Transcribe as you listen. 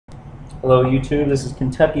Hello YouTube, this is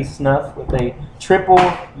Kentucky Snuff with a triple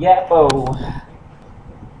Yapo.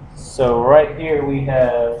 So right here we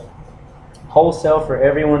have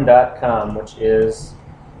wholesaleforeveryone.com, which is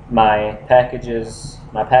my package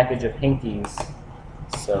of hankies.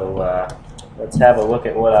 So let's have a look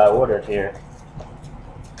at what I ordered here.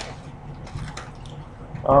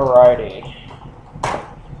 Alrighty.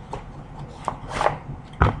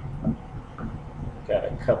 Got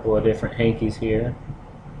a couple of different hankies here.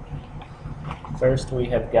 First we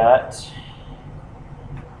have got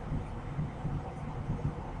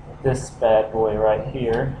this bad boy right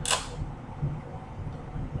here.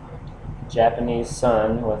 Japanese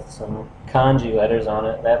sun with some kanji letters on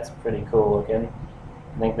it. That's pretty cool looking.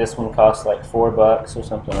 I think this one costs like $4 or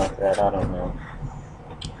something like that. I don't know.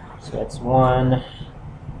 So that's one.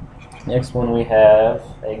 Next one we have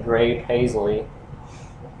a gray paisley.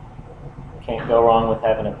 Can't go wrong with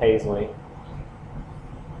having a paisley.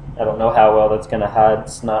 I don't know how well that's going to hide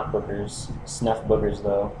snuff boogers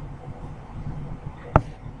though.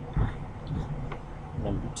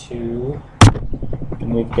 Number two,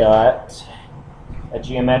 and we've got a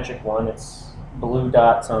geometric one. It's blue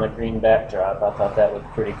dots on a green backdrop. I thought that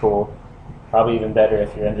looked pretty cool. Probably even better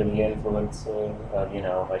if you're under the influence of,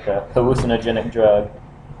 like a hallucinogenic drug.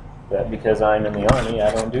 But because I'm in the Army,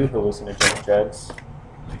 I don't do hallucinogenic drugs,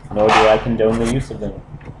 nor do I condone the use of them.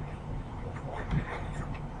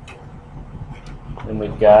 And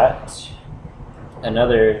we've got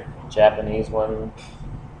another Japanese one.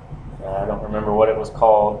 I don't remember what it was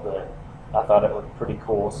called, but I thought it looked pretty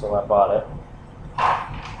cool, so I bought it.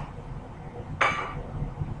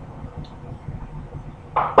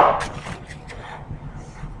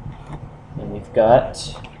 And we've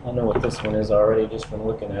got, I know what this one is already just from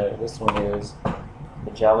looking at it. This one is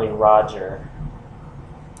the Jolly Roger.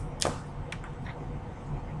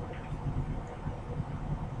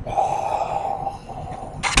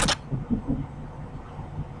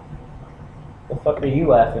 The fuck are you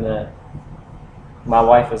laughing at? My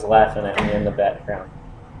wife is laughing at me in the background.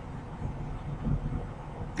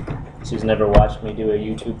 She's never watched me do a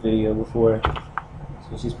YouTube video before,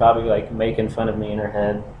 so she's probably like making fun of me in her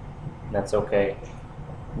head. And that's okay.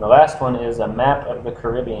 And the last one is a map of the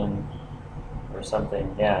Caribbean or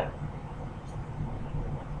something. Yeah.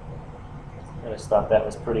 I just thought that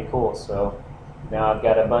was pretty cool. So now I've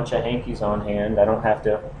got a bunch of hankies on hand. I don't have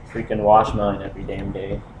to freaking wash mine every damn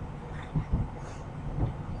day.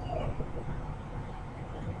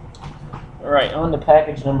 Alright, on to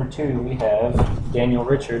package number 2, we have Daniel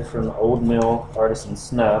Richard from Old Mill Artisan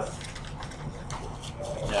Snuff.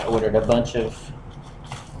 I ordered a bunch of,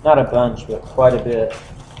 not a bunch, but quite a bit.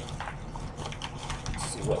 Let's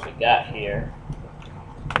see what we got here.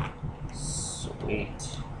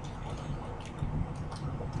 Sweet.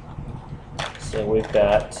 So we've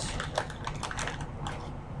got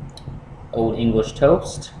Old English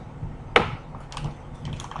Toast,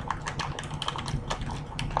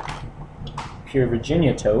 Pure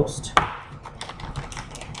Virginia Toast,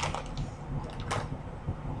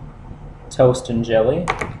 Toast and Jelly,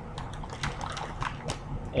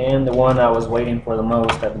 and the one I was waiting for the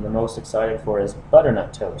most, I've been the most excited for, is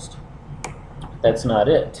Butternut Toast. That's not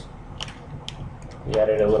it. We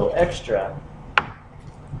added a little extra.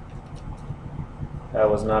 I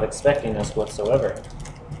was not expecting this whatsoever.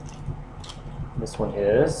 This one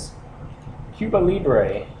is Cuba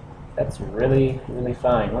Libre. That's really, really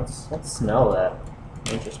fine. Let's smell that.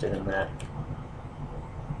 I'm interested in that.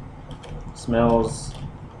 Smells.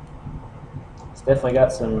 It's definitely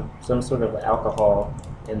got some sort of alcohol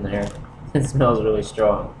in there. It smells really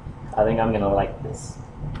strong. I think I'm gonna like this.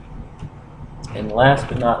 And last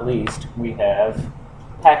but not least, we have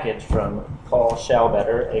package from Paul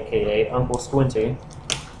Shallbetter, aka Uncle Squinty.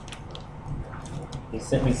 He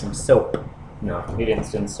sent me some soap. No, he didn't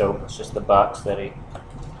send soap. It's just the box that he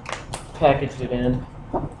packaged it in.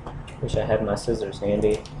 Wish I had my scissors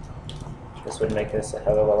handy. This would make this a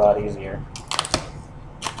hell of a lot easier.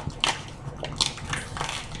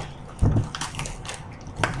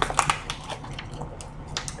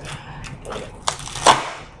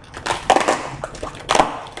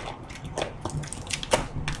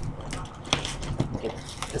 Get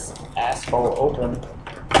this asshole open.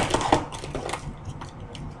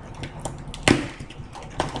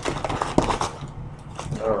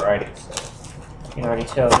 Alrighty, so you can already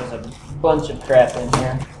tell there's a bunch of crap in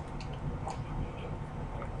here.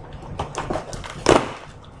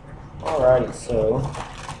 Alrighty, so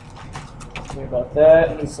sorry about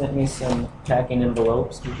that. He sent me some packing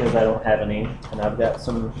envelopes because I don't have any, and I've got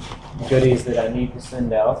some goodies that I need to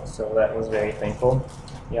send out, so that was very thankful.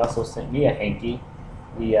 He also sent me a hanky.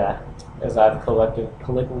 as I've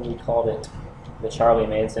collectively called it, the Charlie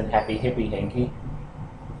Manson Happy Hippie hanky.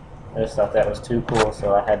 I just thought that was too cool,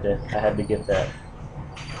 so I had to get that.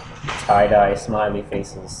 Tie-dye smiley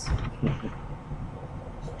faces.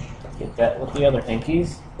 Get that with the other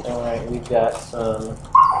hankies. Alright, we've got some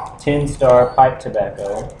 10-star pipe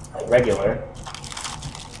tobacco, regular.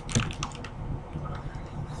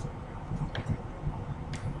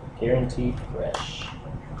 Guaranteed fresh.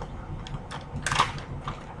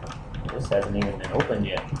 This hasn't even been opened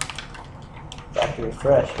yet. Factory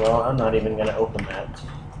fresh. Well, I'm not even going to open that.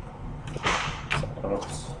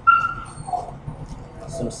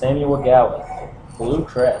 Some Samuel Galleth, Blue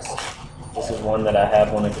Crest. This is one that I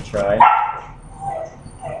have wanted to try.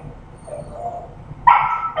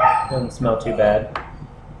 Doesn't smell too bad.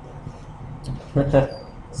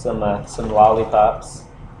 some lollipops.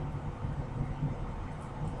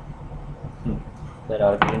 That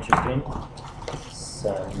ought to be interesting.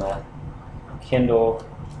 Some Kindle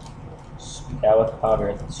Galleth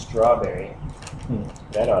powder strawberry.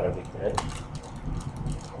 That ought to be good.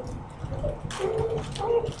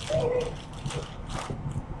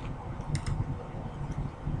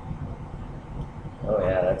 Oh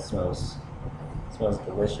yeah, that smells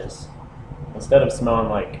delicious. Instead of smelling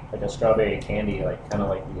like a strawberry candy, kind of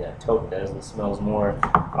like the taupe does, it smells more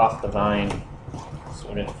off the vine,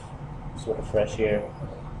 sort of fresh here.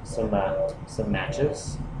 Some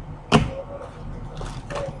matches.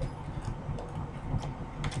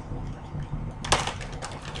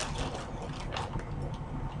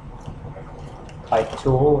 Pipe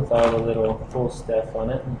tool with all the little cool stuff on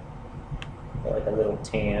it. Got like a little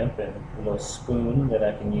tamp and a little spoon that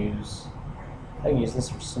I can use. I can use this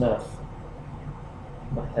for snuff.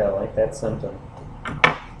 What the hell, like that's something.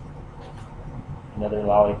 Another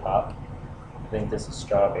lollipop. I think this is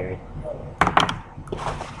strawberry.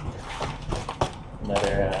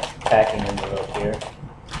 Another packing envelope here.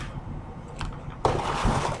 I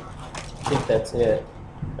think that's it.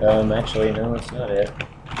 Actually, no, that's not it.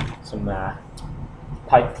 Some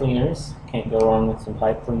pipe cleaners. Can't go wrong with some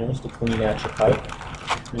pipe cleaners to clean out your pipe.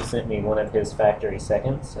 He sent me one of his factory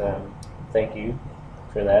seconds. Thank you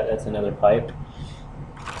for that. That's another pipe.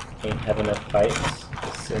 Can't have enough pipes.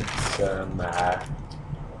 Sent some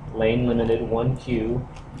Lane Limited 1Q.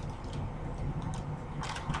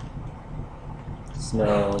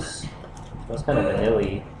 Smells kind of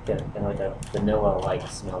vanilla-y, kind of like a vanilla-like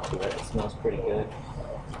smell to it. It smells pretty good.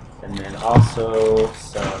 And then also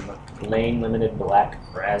some Lane Limited Black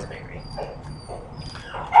Raspberry.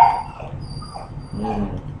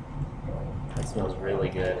 That smells really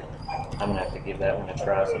good. I'm going to have to give that one a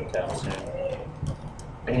try sometime soon.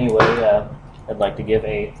 Anyway, I'd like to give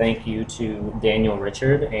a thank you to Daniel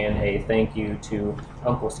Richard and a thank you to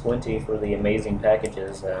Uncle Squinty for the amazing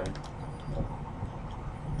packages. The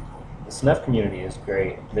snuff community is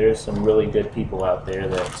great. There's some really good people out there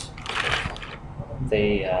that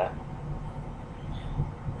they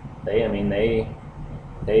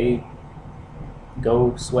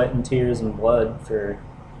go sweat and tears and blood for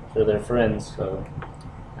their friends, so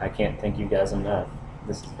I can't thank you guys enough.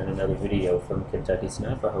 This has been another video from Kentucky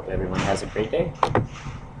Snuff. I hope everyone has a great day.